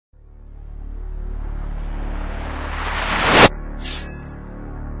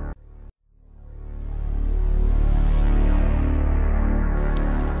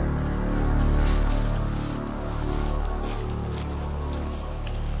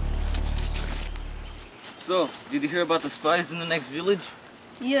So, did you hear about the spies in the next village?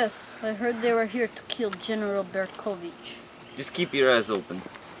 Yes, I heard they were here to kill General Berkovich. Just keep your eyes open.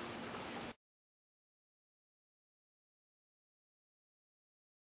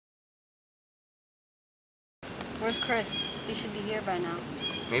 Where's Chris? He should be here by now.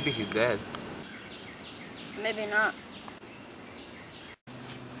 Maybe he's dead. Maybe not.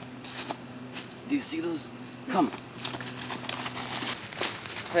 Do you see those? Come.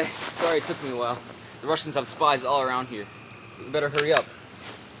 Hey, sorry it took me a while. The Russians have spies all around here. You better hurry up.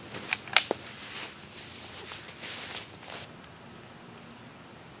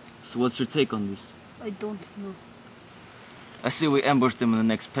 So what's your take on this? I don't know. I say we ambush them in the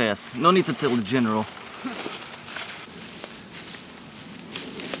next pass. No need to tell the general.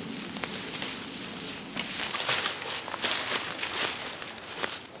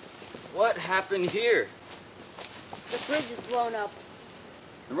 What happened here? The bridge is blown up.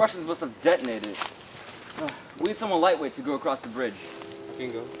 The Russians must have detonated it. We need someone lightweight to go across the bridge. I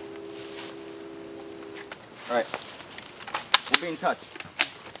can go. Alright. We'll be in touch.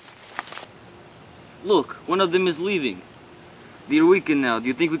 Look, one of them is leaving. They're weakened now. Do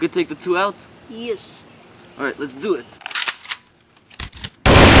you think we could take the two out? Yes. Alright, let's do it.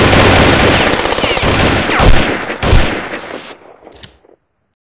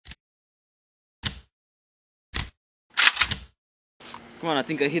 Come on, I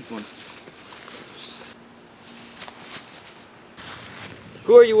think I hit one.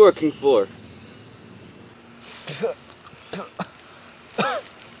 Who are you working for?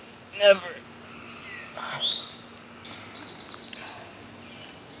 Never.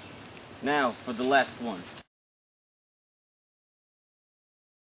 Now, for the last one.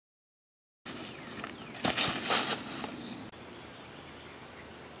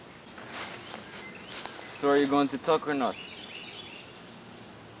 So are you going to talk or not?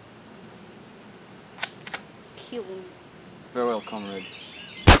 Kill him. Farewell, comrade.